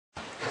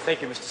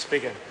Thank you, Mr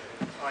Speaker.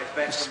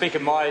 Mr Speaker,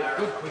 my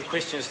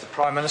question is to the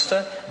Prime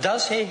Minister.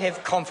 Does he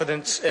have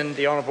confidence in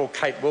the Honourable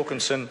Kate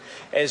Wilkinson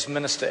as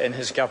Minister in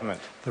his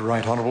government? The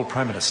Right Honourable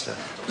Prime Minister.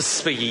 Mr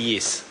Speaker,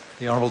 yes.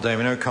 The Honourable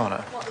Damien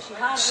O'Connor.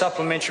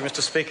 Supplementary,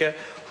 Mr Speaker.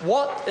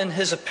 What, in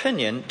his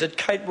opinion, did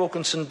Kate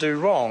Wilkinson do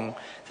wrong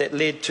that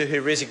led to her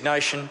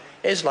resignation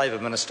as Labour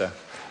Minister?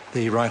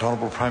 The Right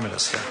Honourable Prime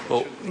Minister.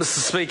 Well, Mr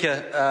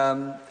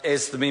Speaker,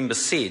 as the member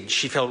said,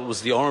 she felt it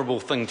was the honourable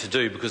thing to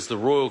do because the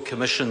Royal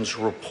Commission's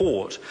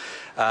report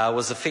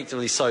was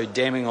effectively so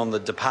damning on the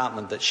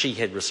department that she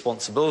had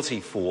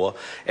responsibility for,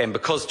 and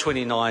because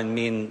 29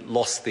 men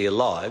lost their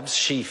lives,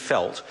 she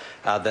felt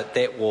that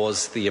that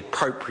was the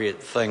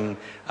appropriate thing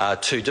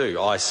to do.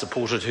 I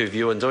supported her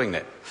view in doing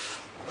that.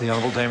 The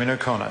Honourable Damien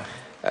O'Connor.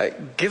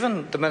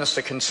 Given the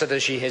Minister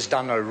considers she has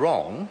done no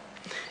wrong,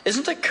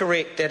 isn't it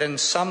correct that in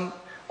some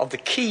of the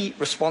key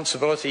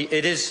responsibility,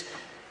 it is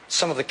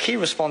some of the key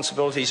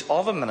responsibilities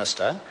of a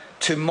minister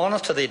to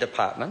monitor their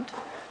department,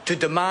 to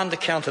demand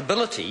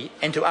accountability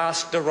and to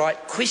ask the right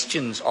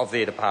questions of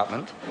their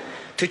department,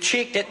 to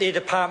check that their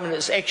department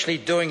is actually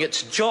doing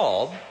its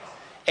job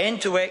and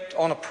to act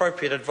on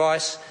appropriate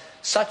advice,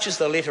 such as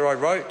the letter I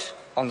wrote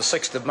on the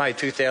 6th of May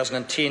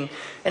 2010.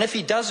 And if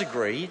he does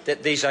agree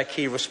that these are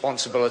key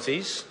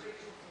responsibilities,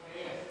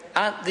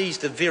 aren't these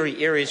the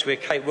very areas where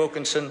Kate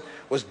Wilkinson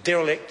was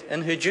derelict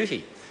in her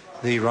duty?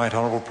 The Right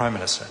Honourable Prime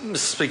Minister. Mr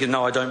Speaker,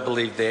 no, I don't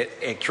believe that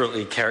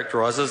accurately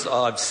characterises.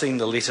 I've seen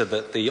the letter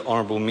that the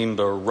honourable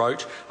member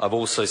wrote. I've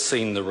also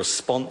seen the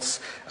response.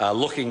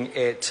 Looking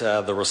at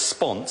the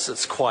response,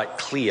 it's quite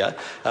clear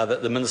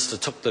that the Minister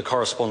took the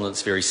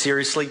correspondence very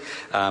seriously.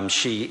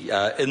 She,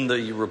 in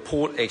the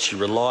report,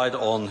 actually relied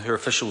on her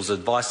officials'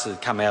 advice that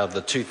had come out of the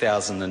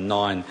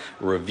 2009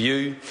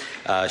 review.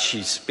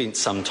 She spent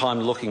some time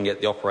looking at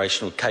the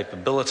operational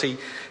capability.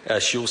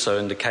 She also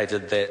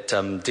indicated that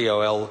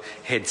DOL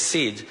had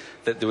said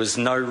that there was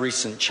no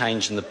recent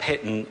change in the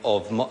pattern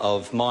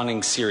of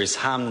mining serious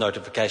harm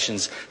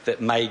notifications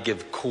that may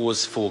give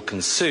cause for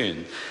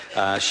concern.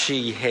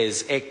 She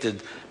has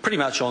acted pretty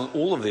much on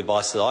all of the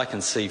advice that I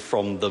can see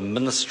from the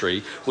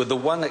Ministry, with the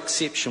one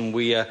exception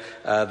where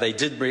they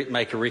did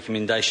make a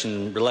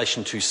recommendation in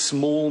relation to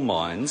small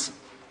mines.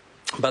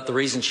 But the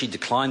reason she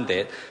declined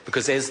that,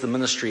 because as the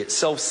Ministry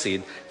itself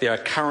said, there are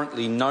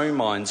currently no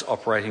mines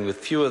operating with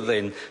fewer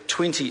than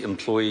 20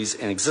 employees,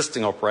 and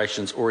existing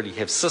operations already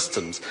have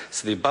systems,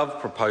 so the above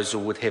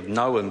proposal would have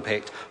no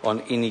impact on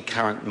any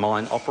current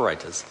mine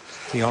operators.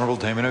 The Honourable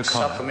Damien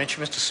O'Connor.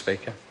 Supplementary, Mr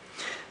Speaker.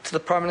 To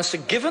the Prime Minister,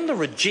 given the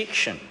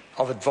rejection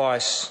of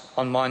advice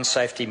on mine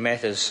safety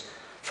matters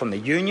from the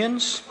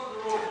unions,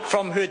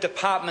 from her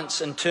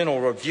department's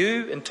internal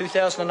review in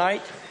 2008,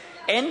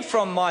 and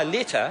from my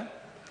letter,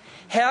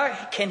 how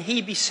can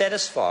he be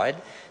satisfied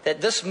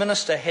that this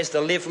Minister has the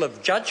level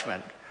of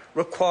judgment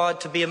required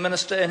to be a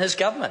Minister in his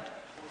government?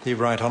 The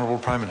Right Honourable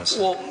Prime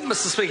Minister. Well,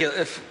 Mr Speaker,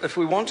 if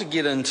we want to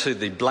get into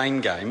the blame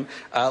game,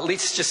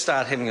 let's just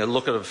start having a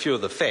look at a few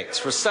of the facts.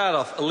 For a start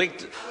off,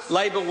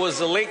 Labour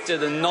was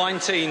elected in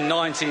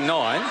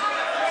 1999.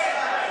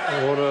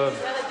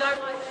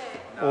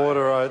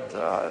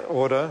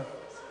 Order.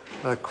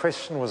 A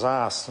question was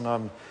asked,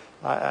 and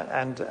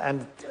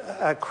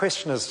a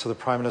question as to the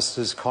Prime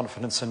Minister's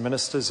confidence in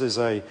ministers is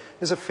a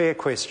fair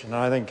question,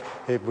 and I think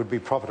it would be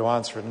proper to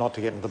answer it, not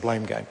to get into the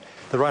blame game.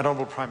 The Right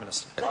Honourable Prime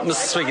Minister. Mr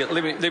Speaker,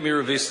 let me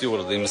reverse the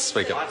order then, Mr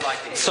Speaker.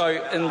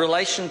 So, in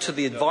relation to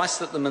the advice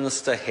that the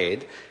Minister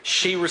had,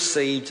 she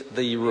received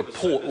the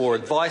report, or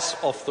advice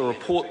off the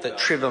report that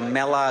Trevor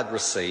Mallard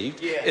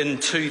received in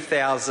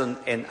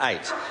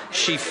 2008.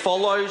 She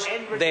followed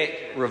that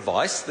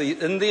advice.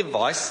 In the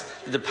advice,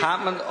 the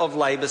Department of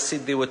Labour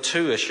said there were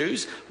two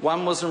issues.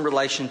 One was in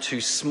relation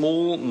to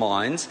small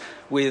mines,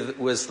 where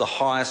was the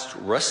highest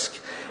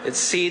risk. It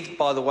said,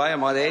 by the way, I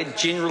might add,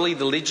 generally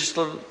the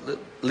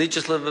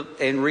legislative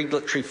and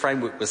regulatory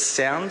framework was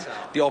sound.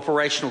 The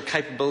operational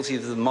capability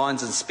of the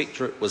Mines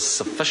Inspectorate was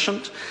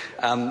sufficient.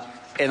 And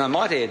I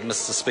might add,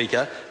 Mr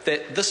Speaker,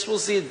 that this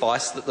was the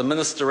advice that the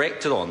Minister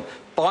acted on.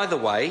 By the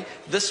way,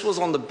 this was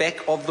on the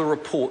back of the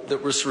report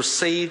that was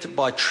received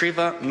by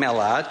Trevor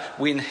Mallard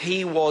when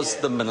he was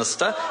the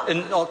Minister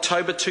in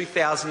October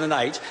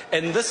 2008.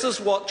 And this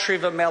is what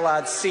Trevor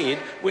Mallard said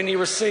when he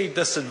received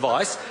this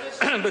advice,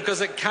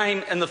 because it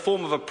came in the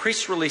form of a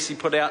press release he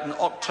put out in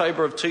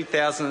October of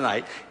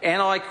 2008.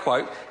 And I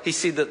quote, he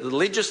said that the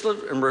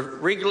legislative and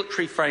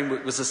regulatory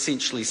framework was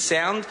essentially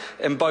sound,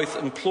 and both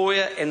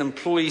employer and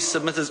employee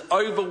submitters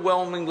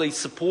overwhelmingly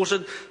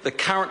supported the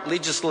current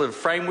legislative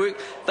framework.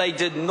 They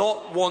did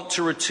not want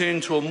to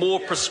return to a more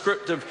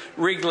prescriptive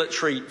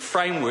regulatory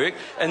framework,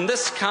 and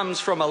this comes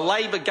from a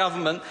Labour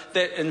government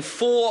that in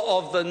 4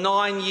 of the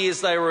 9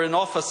 years they were in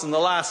office in the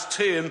last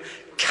term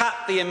cut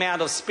the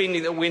amount of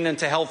spending that went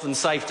into health and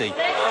safety.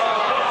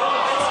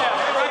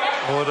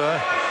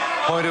 Order.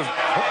 Point of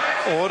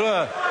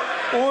order.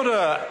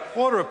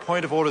 Order. A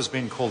point of order has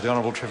been called. The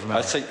Honourable Trevor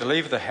Mallard. I seek the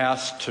leave of the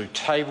House to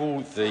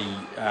table the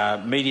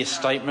media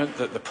statement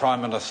that the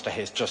Prime Minister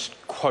has just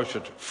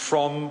quoted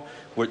from,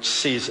 which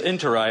says,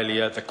 inter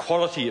alia, the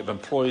quality of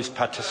employees'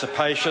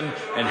 participation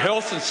in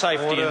health and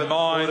safety in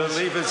mines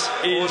is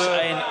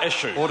an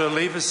issue. Order.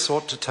 Leavers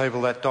sought to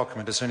table that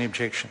document. Is there any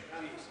objection?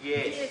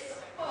 Yes.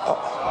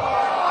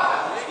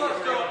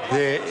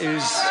 There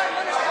is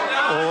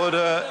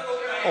order.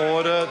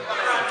 Order.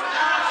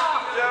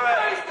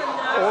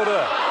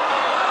 Order.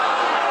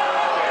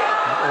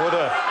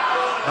 Order.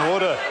 No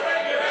order.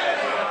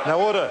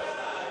 No order.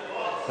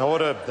 No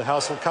order. The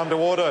House will come to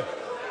order.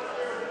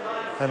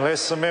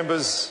 Unless the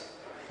members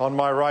on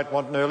my right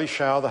want an early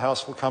shower, the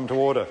House will come to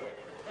order.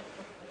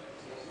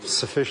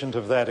 Sufficient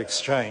of that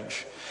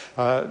exchange.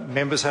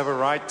 Members have a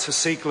right to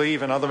seek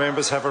leave and other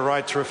members have a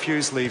right to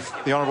refuse leave.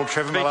 The Honourable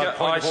Trevor Mallard,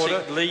 point of order. I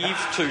seek leave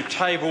to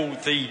table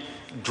the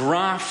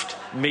draft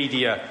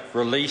media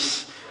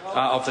release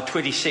of the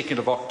 22nd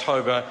of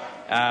October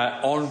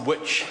on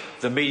which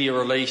the media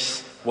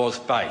release was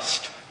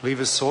based.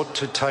 Leavers sought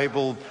to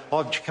table.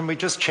 Can we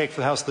just check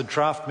for the House? The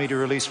draft media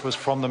release was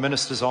from the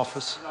Minister's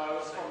office?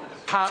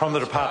 From the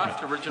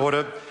Department.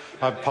 Order.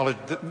 I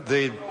apologise.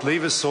 The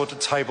Leavers sought to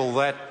table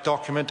that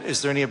document.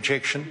 Is there any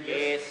objection?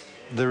 Yes.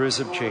 There is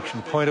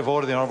objection. Point of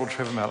order, the Honourable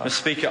Trevor Mallard. Mr.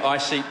 Speaker, I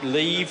seek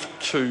leave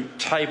to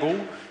table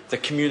the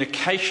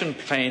communication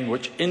plan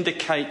which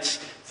indicates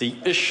the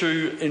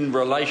issue in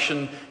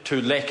relation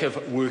to lack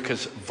of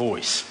workers'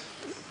 voice.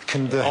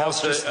 Can the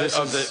House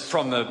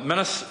from the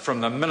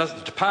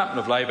Department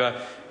of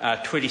Labour,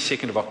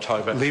 22nd of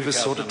October. Leavers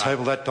sought to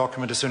table that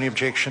document. Is there any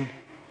objection?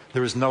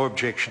 There is no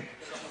objection.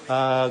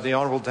 The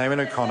Honourable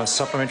Damien O'Connor,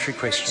 supplementary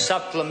question.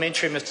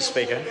 Supplementary, Mr.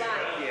 Speaker.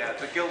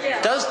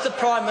 Does the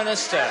Prime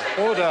Minister...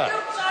 Order.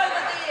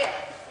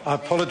 I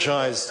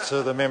apologise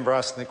to the member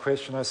asking the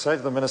question. I say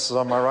to the ministers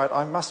on my right,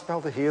 I must be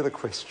able to hear the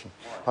question.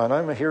 I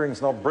know my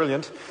hearing's not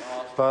brilliant,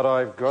 but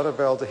I've got to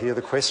be able to hear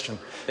the question.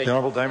 The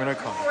Honourable Damien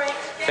O'Connor.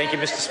 Thank you,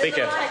 Mr.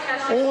 Speaker.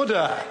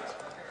 Order.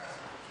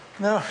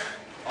 No.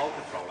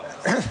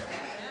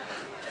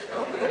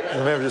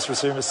 The member just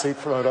resumed his seat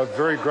for a moment. I'm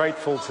very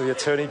grateful to the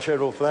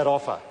Attorney-General for that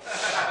offer.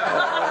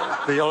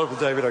 The Honourable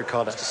David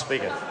O'Connor. Mr.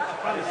 Speaker,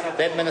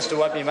 that minister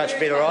won't be much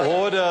better off.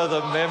 Order.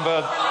 The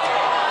member...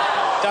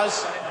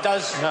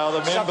 Now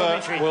the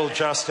member will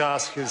just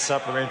ask his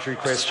supplementary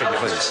question,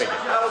 please.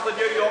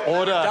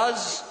 Order.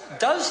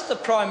 Does the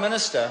Prime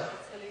Minister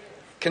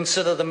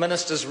consider the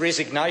minister's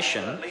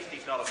resignation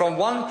from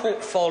one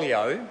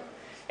portfolio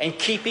and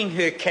keeping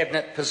her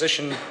cabinet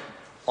position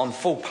on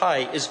full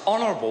pay is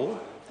honourable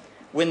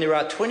when there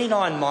are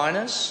 29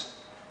 miners,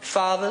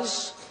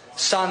 fathers,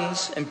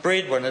 sons and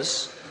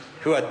breadwinners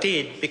who are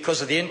dead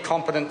because of the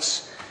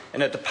incompetence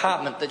in a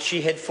department that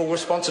she had full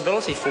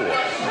responsibility for?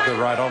 The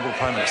Right Honourable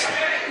Prime Minister.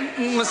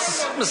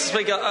 Mr.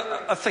 Speaker,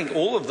 I think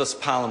all of this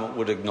Parliament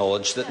would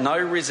acknowledge that no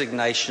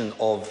resignation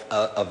of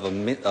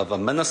a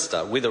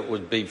minister, whether it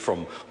would be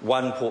from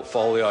one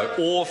portfolio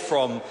or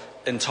from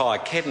entire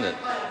cabinet,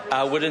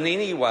 would in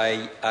any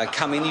way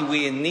come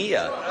anywhere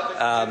near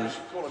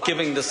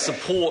giving the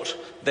support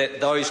that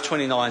those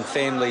 29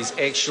 families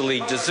actually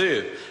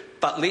deserve.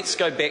 But let's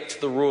go back to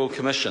the Royal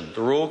Commission.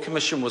 The Royal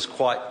Commission was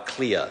quite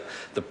clear.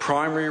 The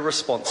primary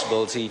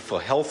responsibility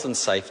for health and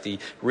safety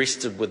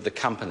rested with the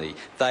company.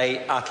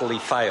 They utterly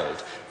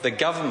failed. The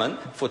government,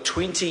 for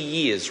 20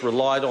 years,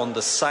 relied on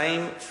the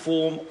same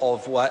form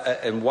of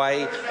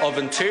way of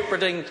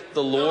interpreting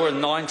the law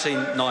in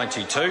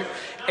 1992.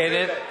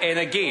 And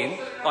again,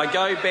 I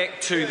go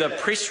back to the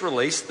press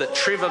release that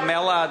Trevor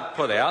Mallard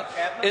put out.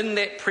 In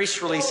that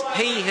press release,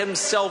 he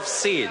himself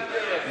said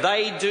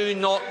they do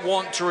not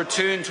want to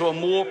return to a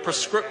more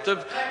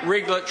prescriptive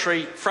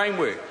regulatory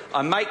framework.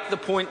 I make the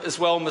point as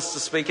well, Mr.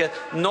 Speaker,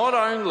 not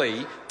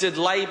only did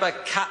Labor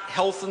cut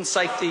health and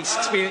safety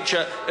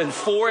expenditure in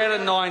 4 out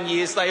of 9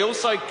 years, they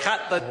also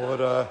cut the...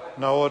 Order.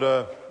 No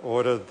order.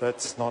 Order.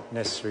 That's not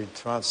necessary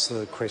to answer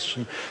the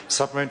question.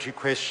 Supplementary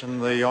question,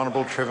 the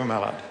Honourable Trevor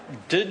Mallard.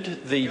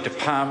 Did the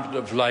Department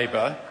of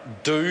Labour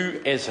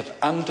do as it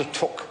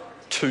undertook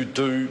to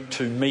do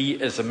to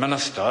me as a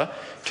minister,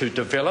 to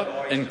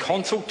develop, in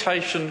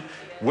consultation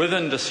with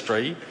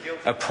industry,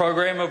 a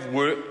program of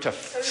work to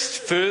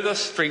further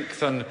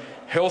strengthen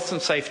health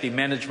and safety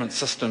management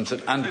systems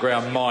in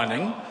underground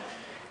mining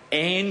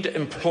and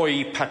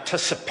employee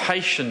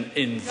participation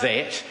in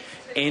that,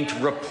 and to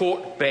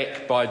report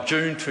back by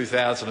June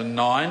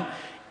 2009?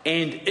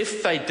 And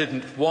if they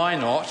didn't, why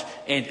not?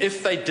 And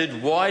if they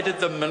did, why did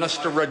the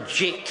Minister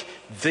reject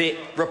that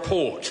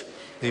report?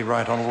 The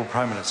Right Honourable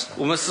Prime Minister.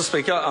 Well, Mr.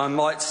 Speaker, I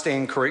might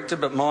stand corrected,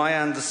 but my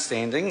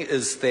understanding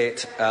is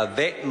that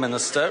that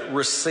Minister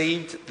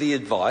received the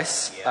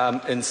advice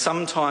in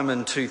sometime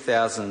in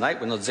 2008.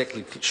 We're not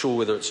exactly sure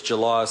whether it's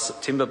July or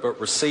September, but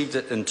received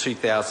it in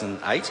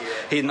 2008.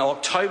 In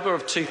October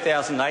of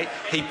 2008,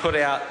 he put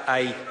out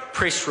a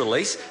press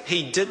release.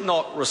 He did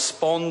not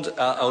respond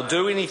or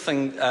do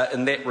anything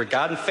in that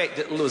regard. In fact,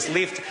 it was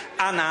left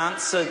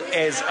unanswered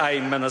as a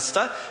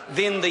minister.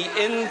 Then the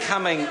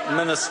incoming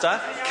minister,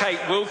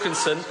 Kate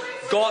Wilkinson,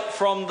 got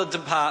from the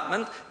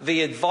department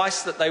the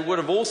advice that they would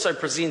have also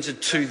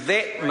presented to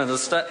that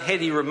minister had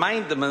he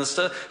remained the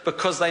minister,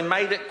 because they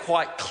made it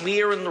quite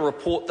clear in the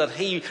report that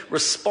he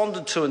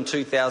responded to in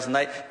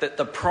 2008 that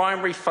the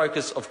primary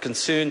focus of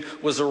concern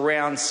was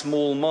around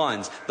small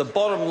mines. The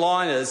bottom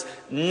line is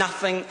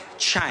nothing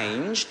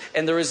changed,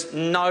 and there is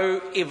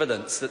no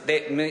evidence that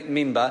that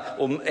member,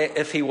 or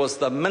if he was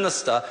the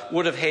minister,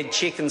 would have had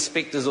check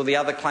inspectors or the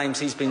other claims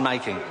he's been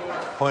making.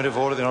 Point of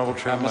order, the Honourable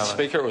Trevor Mr.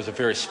 Speaker, it was a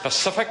very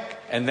specific,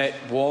 and that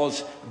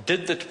was,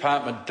 did the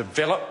department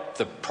develop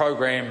the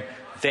program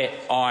that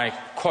I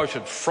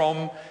quoted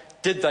from?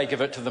 Did they give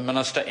it to the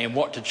minister, and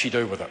what did she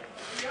do with it?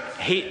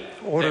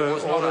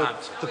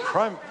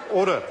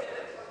 Order,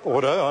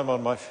 I'm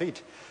on my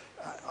feet.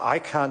 I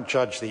can't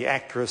judge the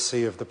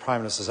accuracy of the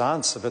Prime Minister's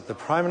answer, but the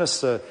Prime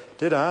Minister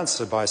did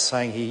answer by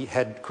saying he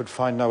could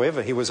find no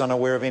evidence. He was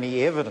unaware of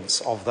any evidence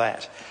of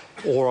that,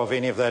 or of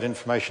any of that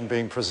information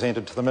being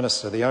presented to the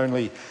Minister. The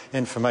only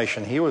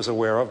information he was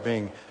aware of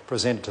being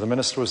presented to the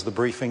Minister was the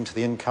briefing to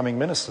the incoming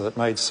Minister that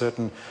made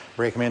certain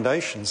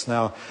recommendations.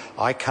 Now,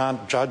 I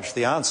can't judge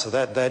the answer.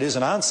 That is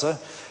an answer.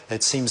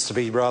 It seems to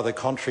be rather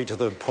contrary to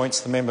the points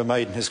the member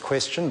made in his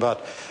question,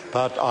 but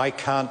I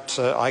can't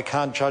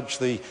judge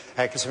the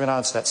accuracy of an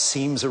answer. That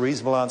seems a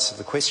reasonable answer to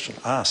the question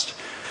asked.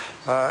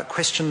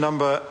 Question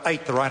number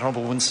 8, the Right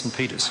Honourable Winston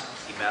Peters.